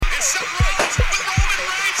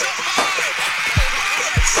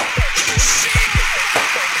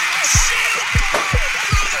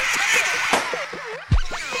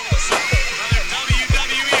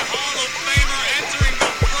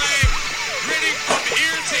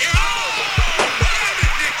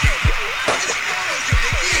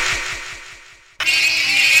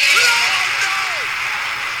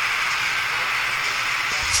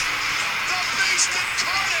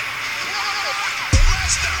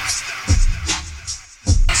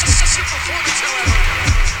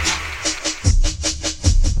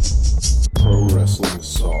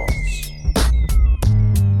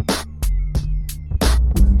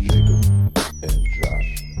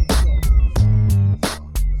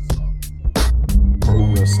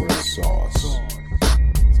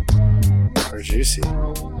Casey.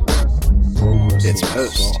 It's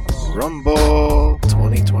post Rumble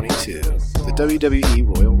 2022. The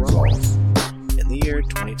WWE Royal Rumble in the year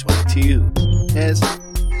 2022 has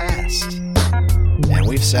passed. And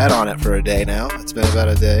we've sat on it for a day now. It's been about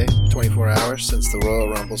a day, 24 hours since the Royal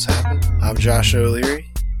Rumbles happened. I'm Josh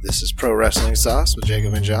O'Leary. This is Pro Wrestling Sauce with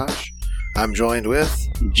Jacob and Josh. I'm joined with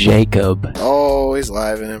Jacob. Always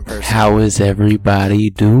live and in person. How is everybody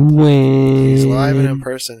doing? He's live and in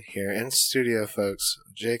person here in studio, folks.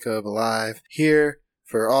 Jacob live here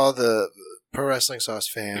for all the Pro Wrestling Sauce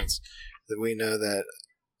fans. That we know that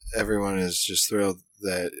everyone is just thrilled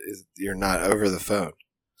that you're not over the phone.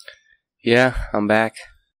 Yeah, I'm back.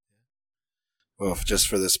 Well, just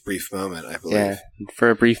for this brief moment, I believe. Yeah, for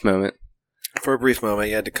a brief moment. For a brief moment,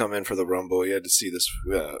 you had to come in for the Rumble. You had to see this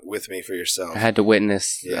with me for yourself. I had to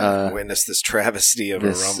witness. Witness this travesty of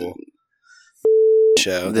a Rumble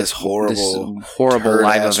show. This horrible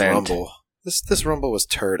live event. Rumble. This Rumble was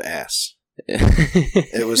turd ass.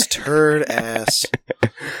 It was turd ass.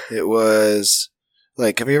 It was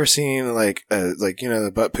like, have you ever seen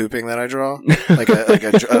the butt pooping that I draw?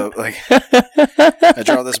 I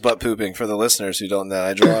draw this butt pooping for the listeners who don't know.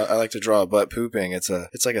 I like to draw a butt pooping. It's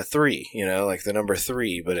like a 3, like the number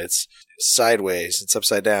 3, but it's sideways. It's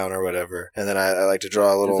upside down or whatever. And then I like to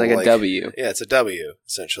draw a little. It's like a W. Yeah, it's a W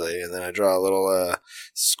essentially. And then I draw a little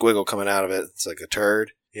squiggle coming out of it. It's like a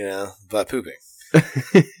turd. Butt pooping.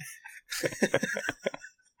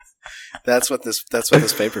 That's what this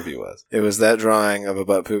pay-per-view was. It was that drawing of a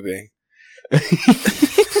butt pooping.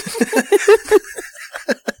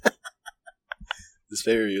 This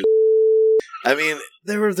pay-per-view. I mean,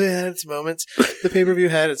 they had its moments. The pay-per-view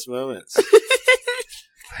had its moments.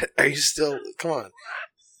 Are you still? Come on.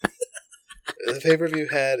 The pay-per-view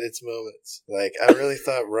had its moments. Like, I really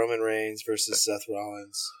thought Roman Reigns versus Seth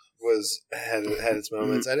Rollins had its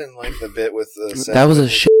moments. I didn't like the bit with Seth. That was a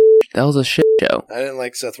shit. That was a shit show. I didn't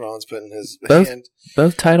like Seth Rollins putting his hand.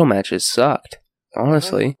 Both title matches sucked.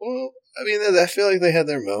 Honestly. Well, I mean, I feel like they had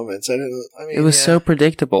their moments. It was so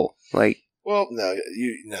predictable. Well, no.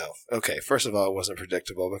 Okay, first of all, it wasn't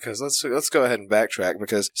predictable because let's go ahead and backtrack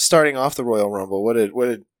because starting off the Royal Rumble, what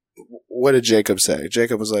did Jacob say?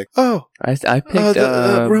 Jacob was like, "Oh, I picked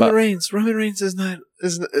Roman Reigns. Roman Reigns is gonna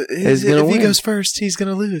if win. He goes first, he's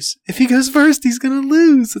gonna lose. If he goes first, he's gonna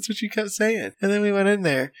lose." That's what you kept saying. And then we went in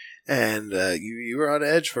there, and you were on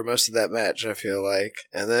edge for most of that match. I feel like,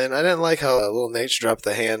 and then I didn't like how little Nate dropped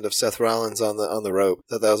the hand of Seth Rollins on the rope.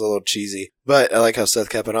 Thought that was a little cheesy, but I like how Seth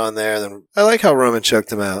kept it on there. And then I like how Roman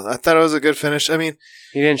choked him out. I thought it was a good finish. I mean.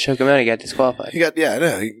 He didn't choke him out. He got disqualified. I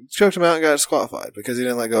know. He choked him out and got disqualified because he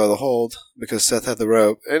didn't let go of the hold because Seth had the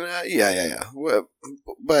rope. And yeah.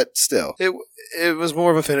 But still, it was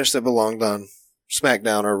more of a finish that belonged on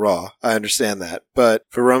SmackDown or Raw. I understand that. But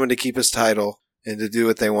for Roman to keep his title and to do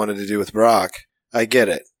what they wanted to do with Brock, I get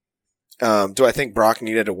it. Do I think Brock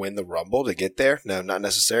needed to win the Rumble to get there? No, not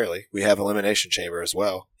necessarily. We have Elimination Chamber as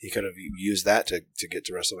well. He could have used that to get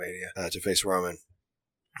to WrestleMania to face Roman.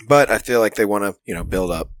 But I feel like they want to, build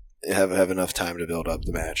up, have enough time to build up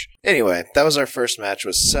the match. Anyway, that was our first match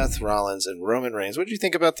with Seth Rollins and Roman Reigns. What did you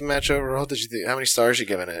think about the match overall? How many stars you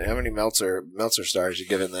giving it? How many Meltzer stars you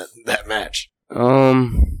giving that match?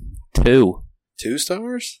 2. 2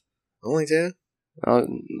 stars? Only 2?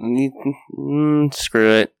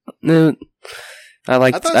 Screw it. No. I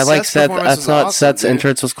like Seth. I thought awesome, Seth's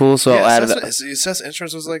entrance was cool, so I'll add it. Seth's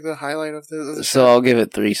entrance was like the highlight of the show. So I'll give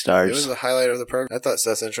it 3 stars. It was the highlight of the program. I thought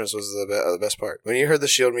Seth's entrance was the best part. When you heard the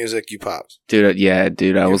Shield music, you popped. Dude, I'm not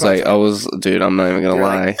even gonna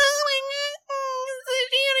lie. Like,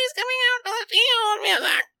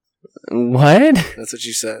 what? That's what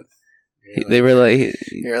you said. They were like,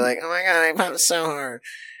 you're like, oh my god, I popped so hard.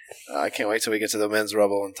 I can't wait till we get to the men's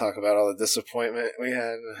Rumble and talk about all the disappointment we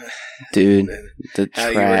had. Dude, the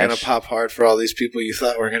how trash. You were going to pop hard for all these people you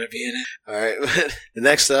thought were going to be in it. All right.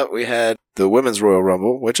 Next up, we had the women's Royal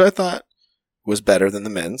Rumble, which I thought was better than the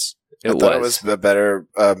men's. I thought it was a better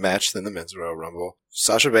match than the men's Royal Rumble.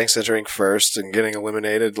 Sasha Banks entering first and getting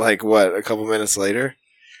eliminated, a couple minutes later?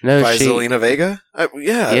 No, by Zelina Vega?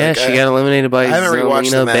 Yeah, she got eliminated by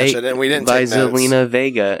Zelina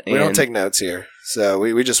Vega. We don't take notes here. So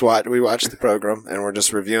we just watched the program and we're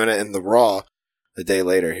just reviewing it in the Raw a day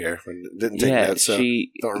later here. We didn't take notes, so she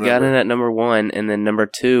don't remember. Got in at number 1, and then number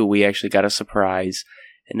 2 we actually got a surprise,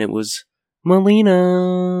 and it was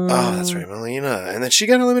Melina. Oh, that's right, Melina. And then she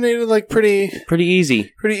got eliminated pretty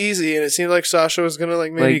easy. Pretty easy, and it seemed like Sasha was gonna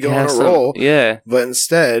maybe go on a roll. Yeah. But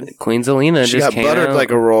instead Queen Zelina she got buttered out. Like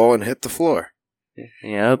a roll and hit the floor.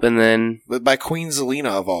 Yep, and then but by Queen Zelina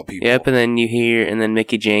of all people. Yep, and then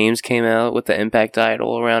Mickey James came out with the Impact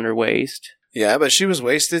title around her waist. Yeah, but she was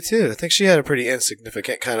wasted too. I think she had a pretty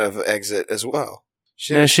insignificant kind of exit as well.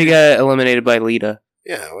 She got eliminated by Lita.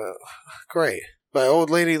 Yeah, well, great. By old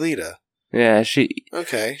lady Lita. Yeah,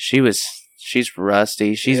 Okay. She's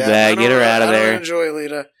rusty. She's bad. Get her out of there. I don't enjoy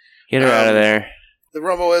Lita. Get her out of there. The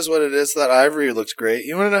Rumble is what it is. That Ivory looks great.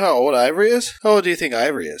 You want to know how old Ivory is? How old do you think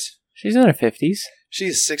Ivory is? She's in her 50s.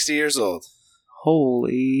 She's 60 years old.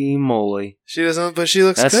 Holy moly. She doesn't, but she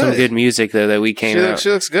looks good. That's some good music, though, that we came out. She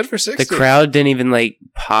looks good for 60. The crowd didn't even, like,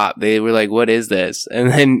 pop. They were like, what is this? And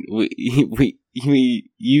then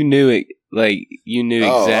you knew it. Like, you knew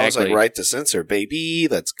exactly. I was like, right to censor, baby.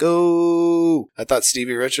 Let's go. I thought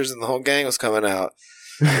Stevie Richards and the whole gang was coming out.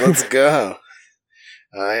 Let's go.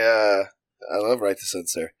 I love right to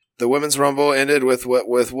censor. The Women's Rumble ended with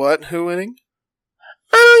what? Who winning?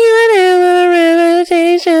 Oh, you have a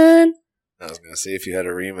reputation. I was going to see if you had a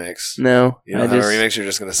remix. No. You don't have a remix, you're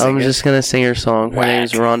just going to sing I'm just going to sing her song. Her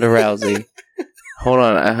name's Ronda Rousey. Hold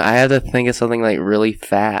on. I have to think of something, like, really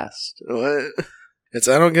fast. What? It's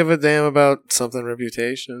I don't give a damn about something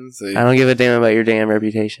reputation. So I don't give a damn about your damn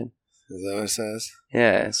reputation. Is that what it says?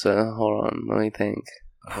 Yeah, so hold on. Let me think.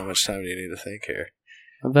 How much time do you need to think here?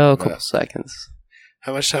 About a couple seconds.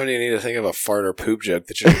 How much time do you need to think of a fart or poop joke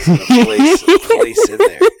that you're just going to place in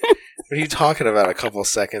there? What are you talking about? A couple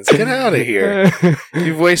seconds? Get out of here.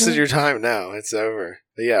 You've wasted your time now. It's over.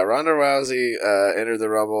 But yeah, Ronda Rousey entered the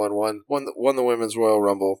Rumble and won the Women's Royal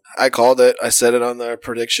Rumble. I called it. I said it on the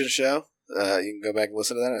prediction show. You can go back and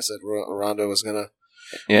listen to that. I said Ronda was going to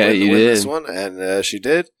win this one, and she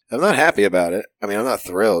did. I'm not happy about it. I mean, I'm not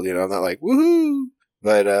thrilled. I'm not like, woohoo!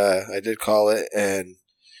 But I did call it, and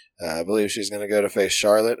I believe she's going to go to face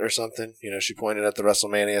Charlotte or something. She pointed at the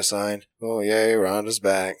WrestleMania sign. Oh, yay, Ronda's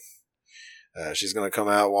back. She's going to come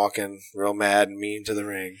out walking real mad and mean to the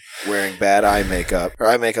ring, wearing bad eye makeup. Her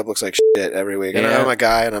eye makeup looks like shit every week. Yeah. I'm a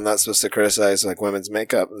guy, and I'm not supposed to criticize like women's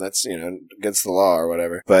makeup, and that's against the law or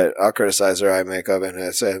whatever. But I'll criticize her eye makeup, and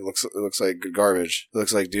I say it looks like garbage. It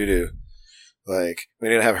looks like doo doo. Like we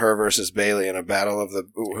need to have her versus Bayley in a battle of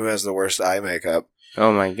who has the worst eye makeup.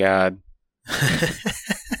 Oh my god!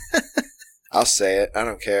 I'll say it. I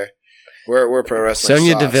don't care. We're pro wrestling.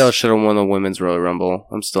 Sonya Deville should have won the Women's Royal Rumble.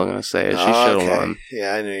 I'm still gonna say it. She should have won.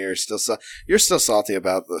 Yeah, I knew you're still salty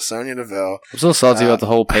about the Sonya Deville. I'm still salty about the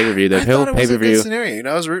whole pay per view. The whole pay per view scenario.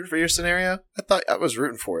 I was rooting for your scenario. I thought I was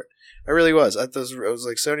rooting for it. I really was. I was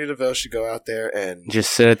like, Sonya Deville should go out there and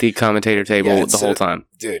just sit at the commentator table the whole time.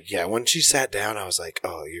 Dude, yeah. When she sat down, I was like,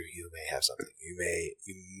 oh, you may have something. You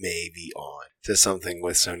may be on to something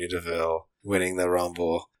with Sonya Deville winning the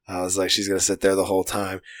Rumble. I was like, she's gonna sit there the whole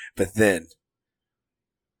time. But then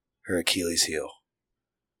her Achilles heel,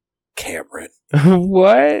 Cameron.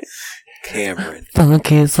 What? Cameron.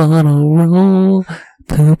 Funk is on a roll.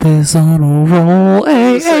 Poop is on a roll.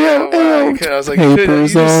 Hey, I was like,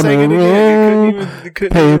 papers on a roll.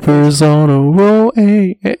 Papers on a roll.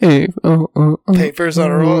 Hey, papers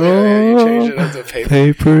on a roll. Yeah, you changed it up to paper.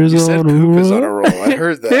 Papers you said on a roll. Poop is on a roll. I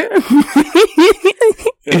heard that.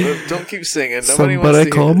 Yeah, don't keep singing. Nobody wants to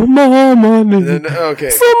call hear my mama. Okay.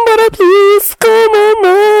 Somebody please call my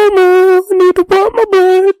mama. I need to wipe my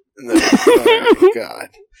butt. No, oh God.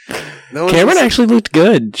 Cameron actually looked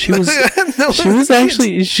good. She was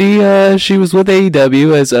actually she was with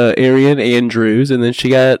AEW as Arian Andrews, and then she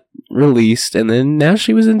got released, and then now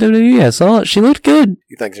she was in WWE. I saw it. She looked good.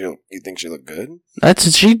 You think she looked good?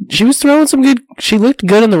 She was throwing some good. She looked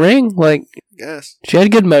good in the ring. Like, yes, she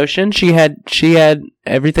had good motion. She had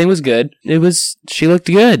everything was good. She looked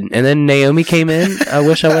good. And then Naomi came in. I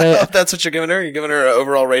wish I would have. That's what you're giving her. You're giving her an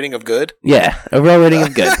overall rating of good. Yeah, overall rating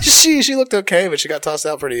of good. She looked okay, but she got tossed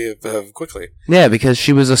out pretty quickly. Yeah, because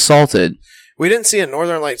she was assaulted. We didn't see a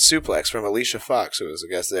Northern Light suplex from Alicia Fox, who was a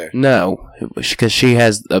guest there. No, because she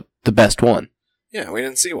has the best one. Yeah, we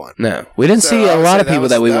didn't see one. No, we didn't see a lot of people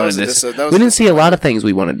that we wanted to see. We didn't see a lot of things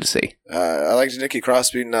we wanted to see. I liked Nikki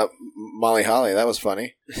Cross beating up Molly Holly. That was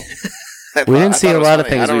funny. We didn't see a lot of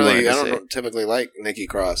things we wanted to see. I don't typically like Nikki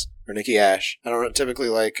Cross or Nikki Ash. I don't typically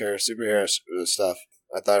like her superhero stuff.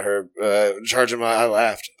 I thought her I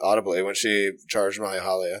laughed audibly when she charged Molly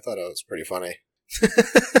Holly. I thought it was pretty funny.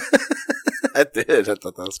 I did. I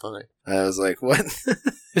thought that was funny. I was like, what?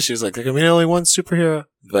 She was like, there can be only one superhero.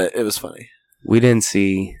 But it was funny. We didn't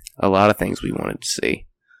see a lot of things we wanted to see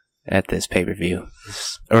at this pay-per-view.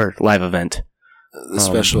 Or live event. The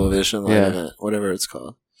special edition live event. Whatever it's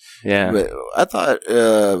called. Yeah. But I thought,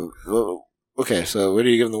 okay, so what are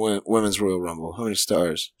you giving the Women's Royal Rumble? How many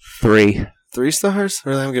stars? 3. 3 stars?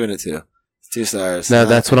 Really? I'm giving it 2. 2 stars. No,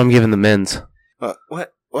 that's what I'm giving the men's.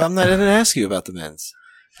 What? Well, I didn't ask you about the men's.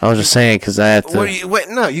 I was just saying because I have to. Wait,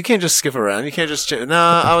 no, you can't just skip around. You can't just. No,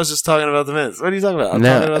 I was just talking about the men's. What are you talking about? I'm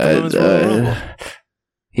talking about the women's Royal Rumble.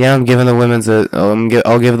 Yeah, I'm giving the women's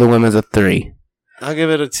I'll give the women's a 3. I'll give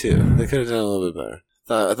it a 2. They could have done a little bit better.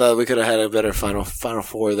 I thought we could have had a better final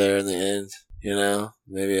four there in the end. You know,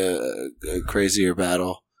 maybe a crazier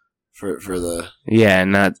battle for the. Yeah,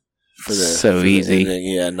 not for the so for easy. The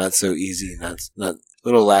ending. Yeah, not so easy. Not.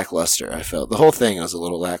 Little lackluster, I felt. The whole thing was a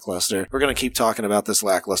little lackluster. We're going to keep talking about this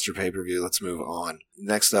lackluster pay-per-view. Let's move on.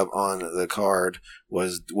 Next up on the card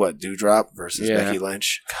was, Doudrop versus Becky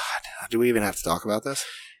Lynch. God, do we even have to talk about this?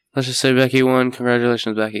 Let's just say Becky won.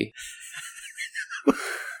 Congratulations, Becky.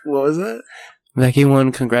 What was that? Becky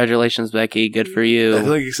won. Congratulations, Becky. Good for you. I feel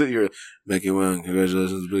like you said you were Becky won.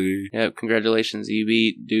 Congratulations, Becky. Yep, congratulations. You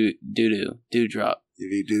beat Doudrop. You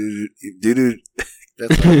beat Doudrop.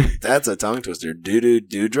 That's a tongue twister.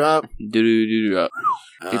 Doudrop. Doudrop.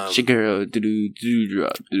 It's your girl.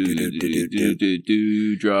 Doudrop.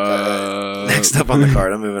 Doudrop. Next up on the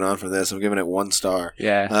card, I'm moving on from this. I'm giving it 1 star.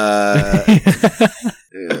 Yeah. I'm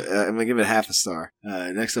gonna give it half a star.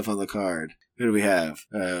 Next up on the card, who do we have?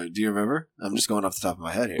 Do you remember? I'm just going off the top of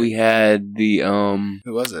my head here. We had the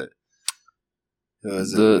Who was it?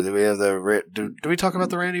 Did we have did we talk about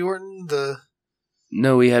the Randy Orton?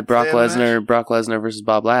 No, we had Brock Lesnar versus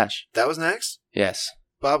Bob Lash. That was next? Yes.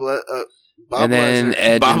 Bob and then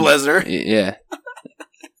Lesnar. Bob Lesnar? Yeah.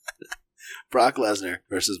 Brock Lesnar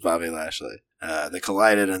versus Bobby Lashley. They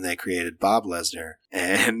collided and they created Bob Lesnar,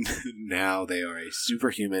 and now they are a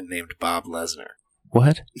superhuman named Bob Lesnar.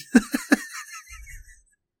 What?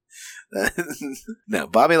 No,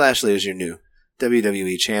 Bobby Lashley is your new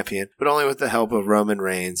WWE champion, but only with the help of Roman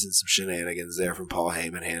Reigns and some shenanigans there from Paul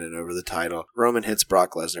Heyman handing over the title. Roman hits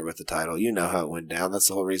Brock Lesnar with the title. You know how it went down. That's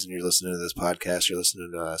the whole reason you're listening to this podcast. You're listening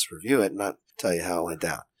to us review it, not tell you how it went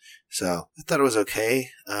down. So I thought it was okay.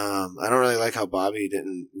 I don't really like how Bobby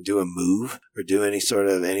didn't do a move or do any sort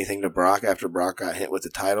of anything to Brock after Brock got hit with the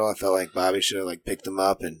title. I felt like Bobby should have picked him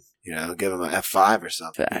up and give him an F5 or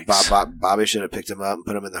something. Bobby should have picked him up and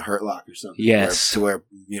put him in the Hurt Lock or something. Yes. To where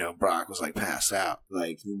Brock was passed out.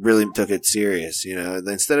 Really took it serious,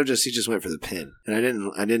 Instead of he just went for the pin.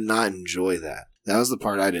 And I did not enjoy that. That was the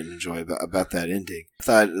part I didn't enjoy about that ending. I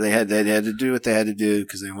thought they had to do what they had to do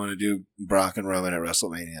because they want to do Brock and Roman at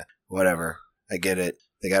WrestleMania. Whatever. I get it.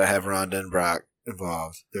 They got to have Ronda and Brock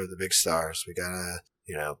involved. They're the big stars. We got to,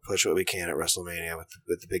 push what we can at WrestleMania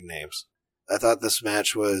with the big names. I thought this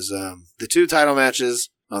match was the 2 title matches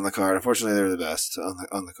on the card. Unfortunately, they were the best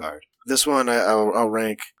on the card. This one I'll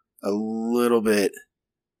rank a little bit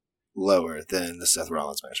lower than the Seth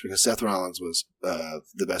Rollins match because Seth Rollins was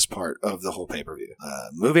the best part of the whole pay-per-view.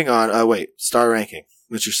 Moving on. Star ranking.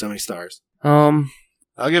 What's your so many stars? I'll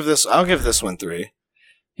give this one 3.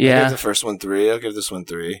 Yeah. I'll give the first one 3. I'll give this one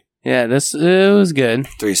 3. Yeah, it was good.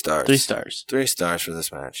 3 stars. 3 stars. 3 stars for this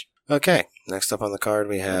match. Okay. Next up on the card,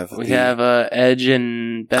 we have Edge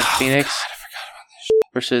and Beth Phoenix. God, I forgot about this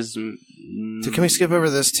versus. So can we skip over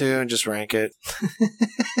this too and just rank it?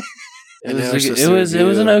 It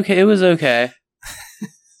was okay.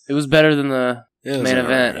 It was better than the main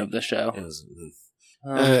event of the show.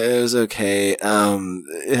 It was okay.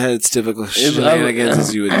 It had its typical shenanigans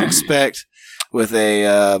as you would expect with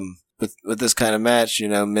a with this kind of match.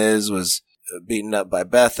 Miz was beaten up by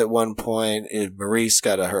Beth at one point. Maurice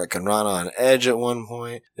got a Hurricane Rana on Edge at one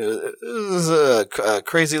point. It was a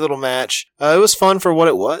crazy little match. It was fun for what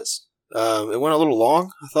it was. It went a little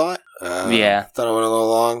long, I thought. Yeah. I thought it went a little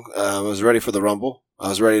long. I was ready for the Rumble. I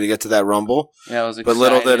was ready to get to that Rumble. Yeah, I was excited. But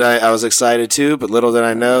little did I was excited too, but little did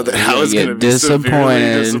I know that I was going to be severely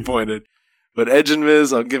disappointed. But Edge and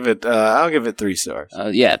Miz, I'll give it 3 stars.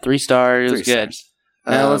 3 stars. It was good.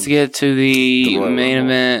 Now let's get to the main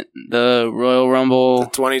event, the Royal Rumble. The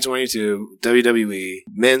 2022 WWE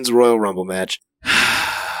Men's Royal Rumble match.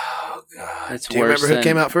 Oh, God. Do you remember who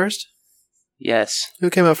came out first? Yes. Who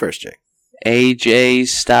came out first, Jake? AJ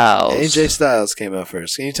Styles. AJ Styles came out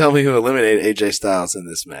first. Can you tell me who eliminated AJ Styles in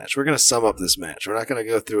this match? We're going to sum up this match. We're not going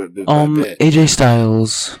to go through it bit by bit. AJ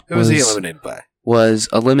Styles. Who was he eliminated by? Was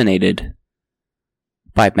eliminated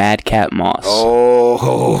by Madcap Moss.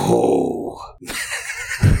 Oh.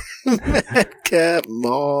 Madcap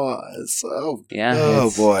Moss. Oh, yeah.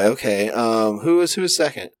 Oh boy. Okay. Who was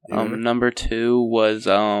second? Number 2 was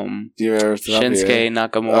do you remember Shinsuke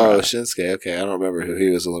Nakamura. Oh, Shinsuke. Okay, I don't remember who he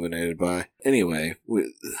was eliminated by. Anyway,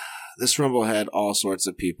 this Rumble had all sorts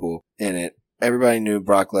of people in it. Everybody knew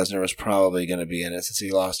Brock Lesnar was probably going to be in it since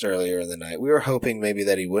he lost earlier in the night. We were hoping maybe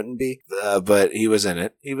that he wouldn't be, but he was in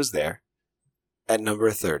it. He was there at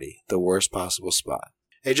number 30, the worst possible spot.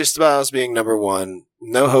 AJ Styles being number one.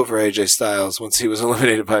 No hope for AJ Styles once he was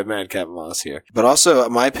eliminated by Madcap Moss here. But also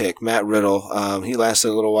my pick, Matt Riddle. He lasted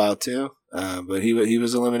a little while too, but he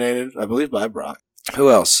was eliminated, I believe, by Brock.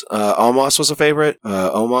 Who else? Omos was a favorite.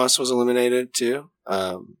 Omos was eliminated too.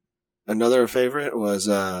 Another favorite was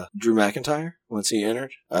Drew McIntyre once he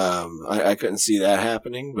entered. I couldn't see that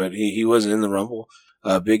happening, but he was in the Rumble.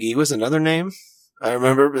 Big E was another name I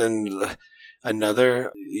remember, and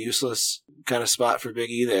another useless kind of spot for Big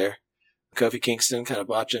E there. Kofi Kingston kind of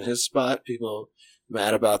botching his spot. People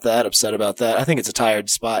mad about that, upset about that. I think it's a tired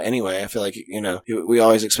spot anyway. I feel like, we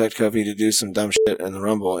always expect Kofi to do some dumb shit in the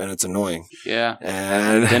Rumble, and it's annoying. Yeah.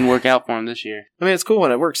 And it didn't work out for him this year. I mean, it's cool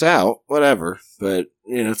when it works out, whatever. But,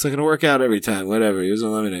 it's not going to work out every time, whatever. He was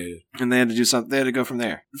eliminated. And they had to do something. They had to go from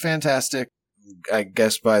there. Fantastic, I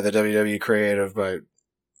guess, by the WWE creative, but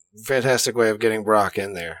fantastic way of getting Brock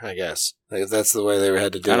in there, I guess. Like, that's the way they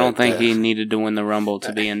had to do it. I don't think he needed to win the Rumble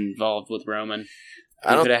to be involved with Roman.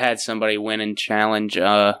 You could have had somebody win and challenge.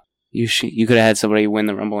 You could have had somebody win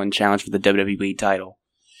the Rumble and challenge for the WWE title.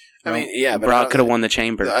 I mean, yeah, but Brock could have won the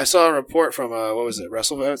Chamber. I saw a report from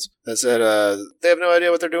WrestleVotes that said they have no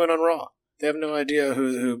idea what they're doing on Raw. They have no idea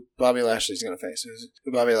who Bobby Lashley's going to face,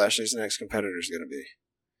 who Bobby Lashley's next competitor is going to be.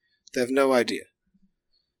 They have no idea.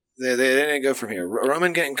 They didn't go from here.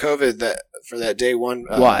 Roman getting COVID for that day one.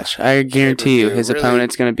 Watch, I guarantee you, his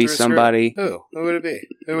opponent's going to be somebody. Who? Who would it be?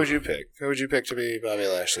 Who would you pick? Who would you pick to be Bobby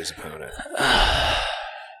Lashley's opponent?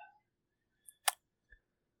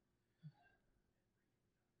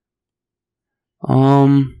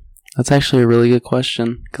 That's actually a really good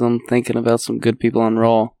question because I'm thinking about some good people on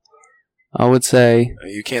Raw. I would say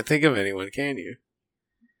you can't think of anyone, can you?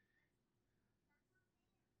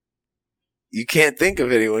 You can't think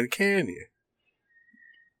of anyone, can you?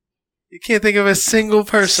 You can't think of a single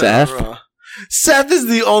person. Seth? Seth is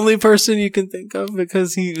the only person you can think of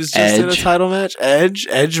because he was just in a title match.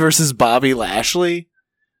 Edge versus Bobby Lashley.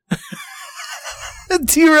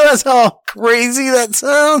 Do you realize how crazy that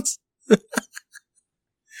sounds?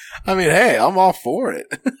 I mean, hey, I'm all for it.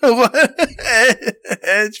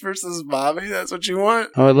 Edge versus Bobby, that's what you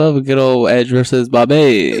want? I would love a good old Edge versus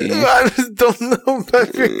Bobby. I just don't know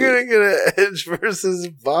if you're going to get an Edge versus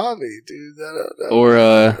Bobby, dude. I don't know. Or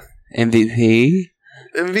MVP?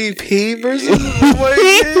 MVP versus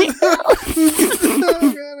Bobby?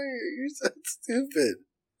 You're so stupid.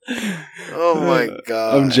 Oh, my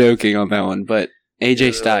God. I'm joking on that one, but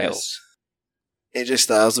AJ Styles. AJ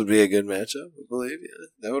Styles would be a good matchup, I believe. Yeah,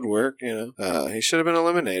 that would work, He should have been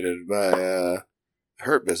eliminated by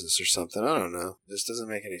Hurt Business or something. I don't know. This doesn't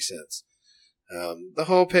make any sense. The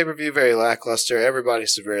whole pay-per-view, very lackluster.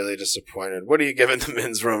 Everybody's severely disappointed. What are you giving the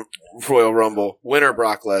men's Royal Rumble? Winner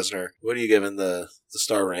Brock Lesnar. What are you giving the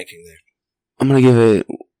star ranking there? I'm going to give it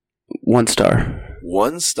 1 star.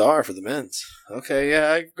 1 star for the men's. Okay, yeah,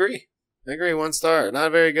 I agree. 1 star.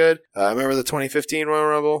 Not very good. I remember the 2015 Royal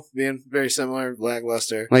Rumble being very similar,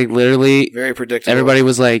 lackluster. Like, literally, very predictable. Everybody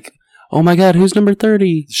was like, oh my God, who's number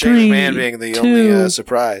 30? Shane McMahon being the only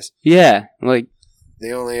surprise. Yeah, like.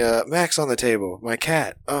 The only, Max on the table. My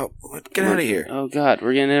cat. Oh, get out of here. Oh, God,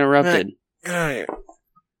 we're getting interrupted. Mac, get out of here.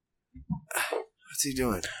 What's he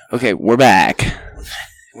doing? Okay, we're back.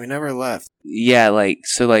 We never left. Yeah,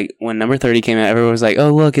 when number 30 came out, everyone was like,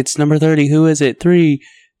 oh, look, it's number 30. Who is it? 3,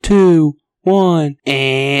 2, 1.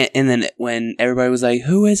 And then when everybody was like,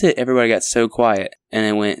 who is it? Everybody got so quiet. And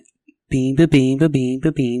it went, bean, ba-bean, ba-bean,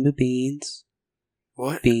 ba-bean, ba-beans.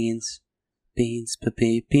 What? Beans,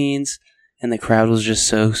 ba-beans. And the crowd was just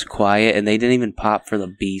so quiet, and they didn't even pop for the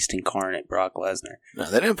Beast Incarnate, Brock Lesnar. No,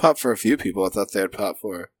 they didn't pop for a few people. I thought they'd pop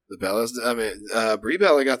for the Bellas. I mean, Brie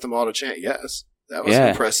Bella got them all to chant yes. That was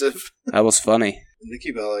impressive. That was funny.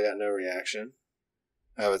 Nikki Bella got no reaction,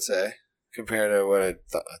 I would say, compared to what I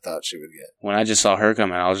thought she would get. When I just saw her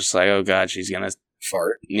come out, I was just like, oh, God, she's going to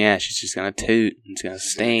fart. Yeah, she's just going to toot. It's going to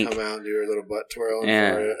stink. Come out and do her little butt twirl.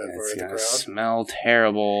 Yeah, it's going to smell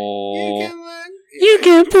terrible. You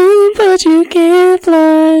can poop, but you can't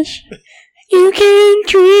flush. You can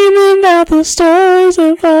dream about the stars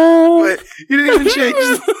above. Wait, you didn't even change.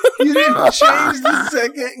 You didn't change the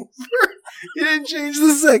second. You didn't change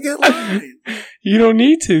the second line. You don't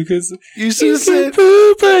need to, because you can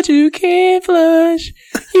poop, but you can't flush.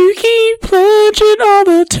 You keep plunging all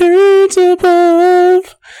the turns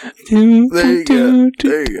above. There you go.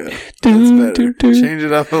 There you go. That's better. Change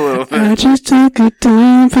it up a little bit. I just took a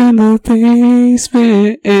dump in the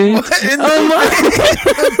basement. What? In the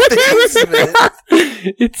basement?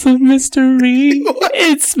 It's a mystery. What?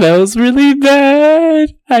 It smells really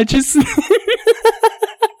bad. I just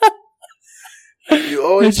You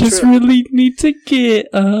always I just really need to get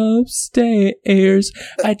upstairs.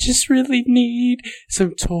 I just really need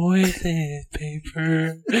some toilet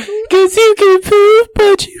paper. 'Cause you can poop,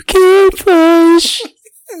 but you can't flush.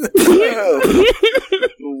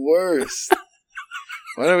 The worst.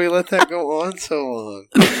 Why do we let that go on so long?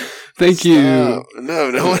 Thank you. No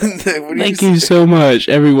one. Thank you so much,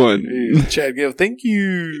 everyone. Chad Gill, thank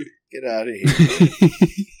you. Get out of here.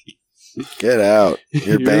 Get out.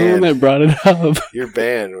 You're the one banned. that brought it up. You're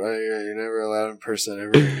banned. You're never allowed in person ever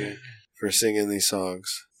again for singing these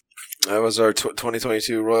songs. That was our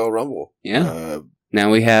 2022 Royal Rumble. Yeah.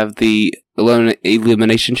 Now we have the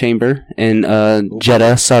Elimination Chamber in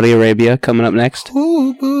Jeddah, Saudi Arabia, coming up next.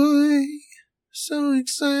 Oh boy, so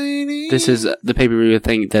exciting! This is the pay-per-view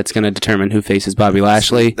thing that's going to determine who faces Bobby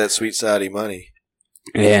Lashley. That sweet Saudi money.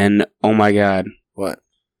 And oh my God, what?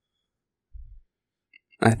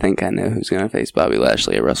 I think I know who's going to face Bobby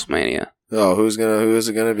Lashley at WrestleMania. Oh, who is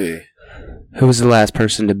it gonna be? Who was the last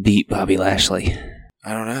person to beat Bobby Lashley?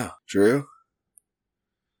 I don't know. Drew?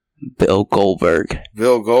 Bill Goldberg.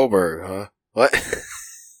 Bill Goldberg, huh? What?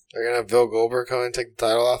 They're gonna have Bill Goldberg come and take the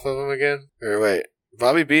title off of him again? Or wait,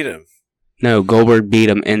 Bobby beat him. No, Goldberg beat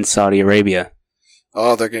him in Saudi Arabia.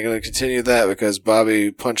 Oh, they're going to continue that because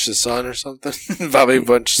Bobby punched his son or something? Bobby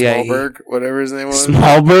punched Smallberg, whatever his name was.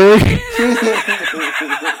 Smallberg?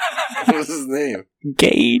 What was his name?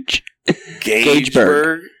 Gage.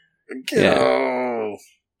 Gageberg? Yeah. Oh.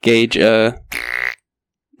 Gage, I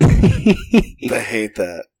hate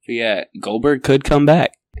that. Yeah, Goldberg could come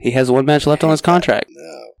back. He has one match left on his contract.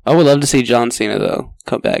 No. I would love to see John Cena, though,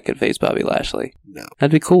 come back and face Bobby Lashley. No.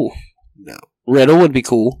 That'd be cool. No. Riddle would be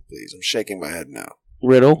cool. Please, I'm shaking my head no.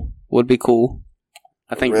 Riddle would be cool.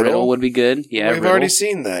 I think Riddle would be good. Yeah, we've already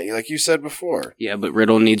seen that, like you said before. Yeah, but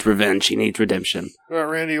Riddle needs revenge. He needs redemption. What about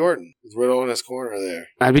Randy Orton? With Riddle in his corner there.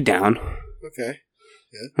 I'd be down. Okay.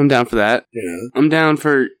 Yeah. I'm down for that. Yeah. I'm down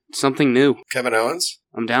for something new. Kevin Owens?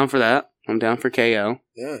 I'm down for that. I'm down for KO.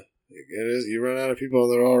 Yeah. It is. You run out of people on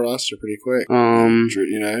the Raw roster pretty quick. Drew,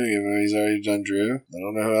 he's already done Drew. I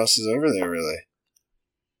don't know who else is over there, really.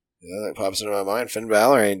 That pops into my mind. Finn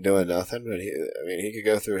Balor ain't doing nothing, but he could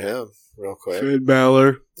go through him real quick. Finn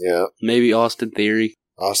Balor. Yeah. Maybe Austin Theory.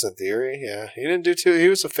 Austin Theory, yeah. He didn't do too. He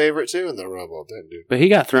was a favorite, too, in the Rumble, didn't he? But he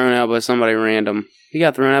got thrown out by somebody random. He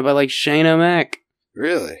got thrown out by, like, Shane O'Mac.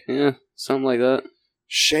 Really? Yeah, something like that.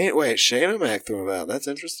 Shane O'Mac threw him out. That's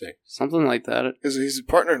interesting. Something like that. Because he's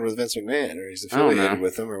partnered with Vince McMahon, or he's affiliated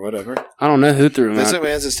with him, or whatever. I don't know who threw him Vince out.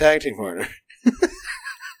 McMahon's his tag team partner.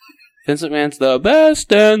 Vince McMahon's the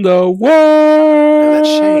best in the world. No, that's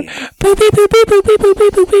Shane. Poop, beep, beep, beep, beep, beep, beep,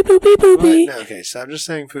 beep, beep, beep, beep, What? beep. No, okay, stop just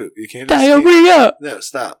saying poop. You can't just Diarrhea. No,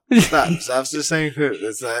 stop. Stop just saying poop.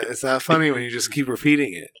 It's not funny when you just keep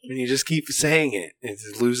repeating it. When you just keep saying it,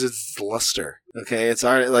 it loses its luster. Okay? It's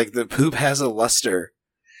already like the poop has a luster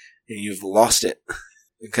and you've lost it.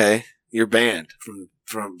 Okay? You're banned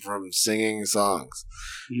from singing songs.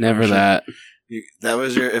 Never that.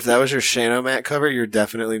 If that was your Shane O'Mac cover, you're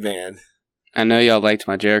definitely banned. I know y'all liked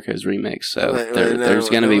my Jericho's remix, so there's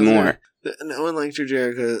going to be more. No one liked your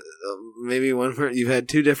Jericho. Maybe one part. You've had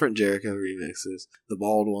two different Jericho remixes. The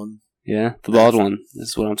bald one. Yeah, the bald one. This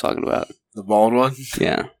is what I'm talking about. The bald one?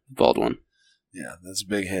 Yeah, the bald one. Yeah, that's a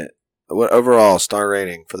big hit. What overall star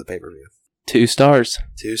rating for the pay-per-view? 2 stars.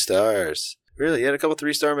 2 stars. Really? You had a couple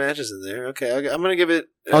 3-star matches in there. Okay, I'm going to give it...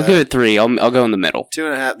 I'll give it 3. I'll go in the middle.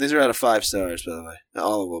 2.5. These are out of 5 stars, by the way. Not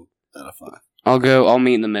all of them out of 5. I'll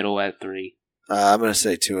meet in the middle at 3. I'm going to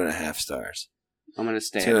say 2.5 stars. I'm going to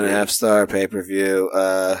stay 2.5 star pay-per-view.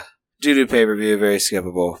 Doo-doo pay-per-view, very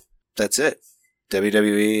skippable. That's it.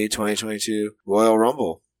 WWE 2022 Royal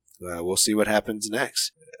Rumble. We'll see what happens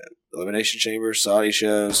next. Elimination Chamber, Saudi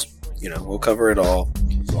shows. We'll cover it all.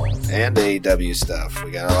 And AEW stuff.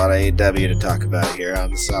 We got a lot of AEW to talk about here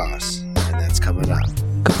on The Sauce. And that's coming up.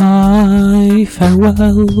 Goodbye,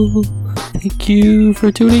 farewell. Thank you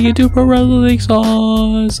for tuning into Pro Wrestling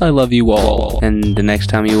Sauce. I love you all. And the next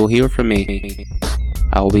time you will hear from me,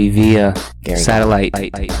 I will be via satellite.